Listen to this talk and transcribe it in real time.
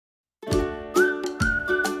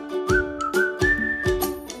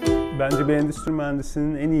Bence bir endüstri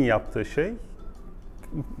mühendisinin en iyi yaptığı şey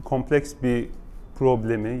kompleks bir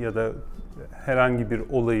problemi ya da herhangi bir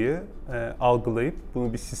olayı algılayıp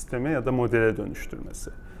bunu bir sisteme ya da modele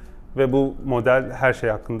dönüştürmesi. Ve bu model her şey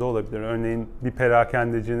hakkında olabilir. Örneğin bir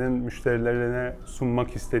perakendecinin müşterilerine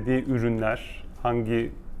sunmak istediği ürünler,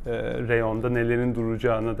 hangi reyonda nelerin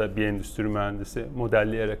duracağına da bir endüstri mühendisi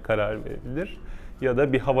modelleyerek karar verebilir. Ya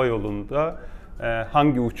da bir hava yolunda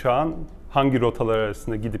hangi uçağın hangi rotalar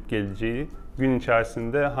arasında gidip geleceği, gün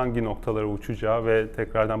içerisinde hangi noktalara uçacağı ve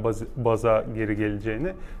tekrardan baza geri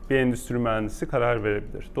geleceğini bir endüstri mühendisi karar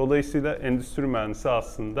verebilir. Dolayısıyla endüstri mühendisi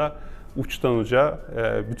aslında uçtan uca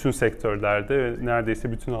bütün sektörlerde ve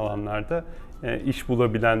neredeyse bütün alanlarda iş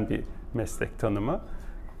bulabilen bir meslek tanımı.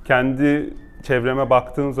 Kendi çevreme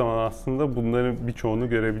baktığım zaman aslında bunların birçoğunu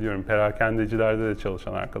görebiliyorum. Perakendecilerde de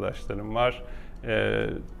çalışan arkadaşlarım var.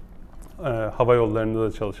 Hava yollarında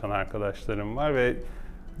da çalışan arkadaşlarım var ve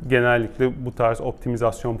genellikle bu tarz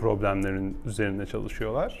optimizasyon problemlerinin üzerinde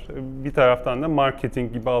çalışıyorlar. Bir taraftan da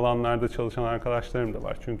marketing gibi alanlarda çalışan arkadaşlarım da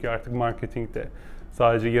var. Çünkü artık marketing de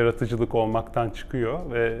sadece yaratıcılık olmaktan çıkıyor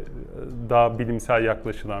ve daha bilimsel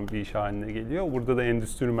yaklaşılan bir iş haline geliyor. Burada da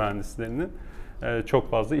endüstri mühendislerinin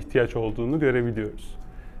çok fazla ihtiyaç olduğunu görebiliyoruz.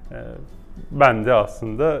 Ben de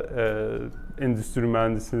aslında endüstri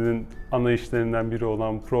mühendisinin ana işlerinden biri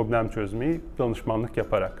olan problem çözmeyi danışmanlık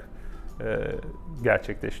yaparak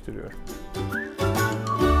gerçekleştiriyorum.